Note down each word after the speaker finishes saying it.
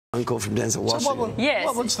Uncle from Denzel Washington.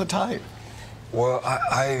 What was the type? Well,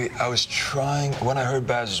 I was trying, when I heard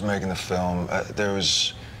Baz was making the film,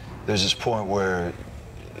 there's this point where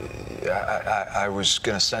I was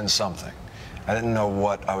going to send something. I didn't know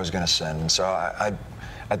what I was going to send, and so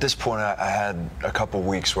at this point I had a couple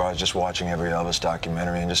weeks where I was just watching every Elvis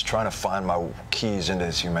documentary and just trying to find my keys into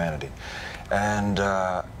his humanity. And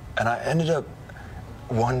I ended up,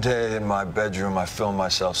 one day in my bedroom, I filmed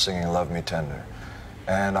myself singing Love Me Tender.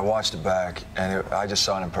 And I watched it back, and I just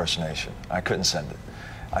saw an impersonation. I couldn't send it.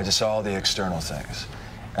 I just saw all the external things.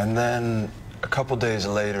 And then a couple days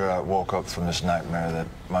later, I woke up from this nightmare that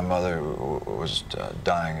my mother was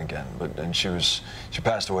dying again. And she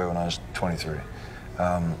passed away when I was 23.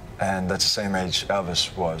 And that's the same age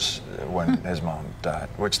Elvis was when his mom died.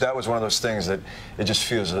 Which that was one of those things that it just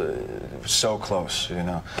feels so close, you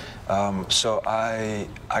know. So I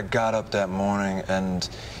got up that morning, and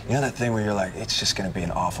you know that thing where you're like, it's just going to be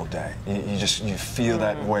an awful day. You feel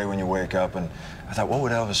that way when you wake up, and I thought, what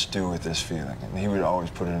would Elvis do with this feeling? And he would always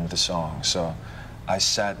put it into song. So I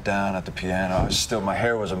sat down at the piano. My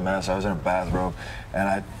hair was a mess. I was in a bathrobe, and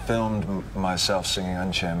I filmed myself singing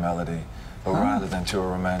Unchained Melody. But rather than to a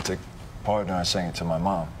romantic partner, I sang it to my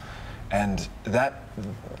mom. And I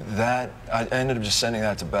ended up just sending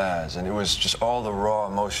that to Baz, and it was just all the raw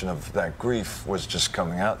emotion of that grief was just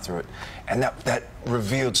coming out through it. And that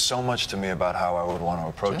revealed so much to me about how I would want to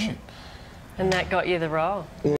approach it. And that got you the role?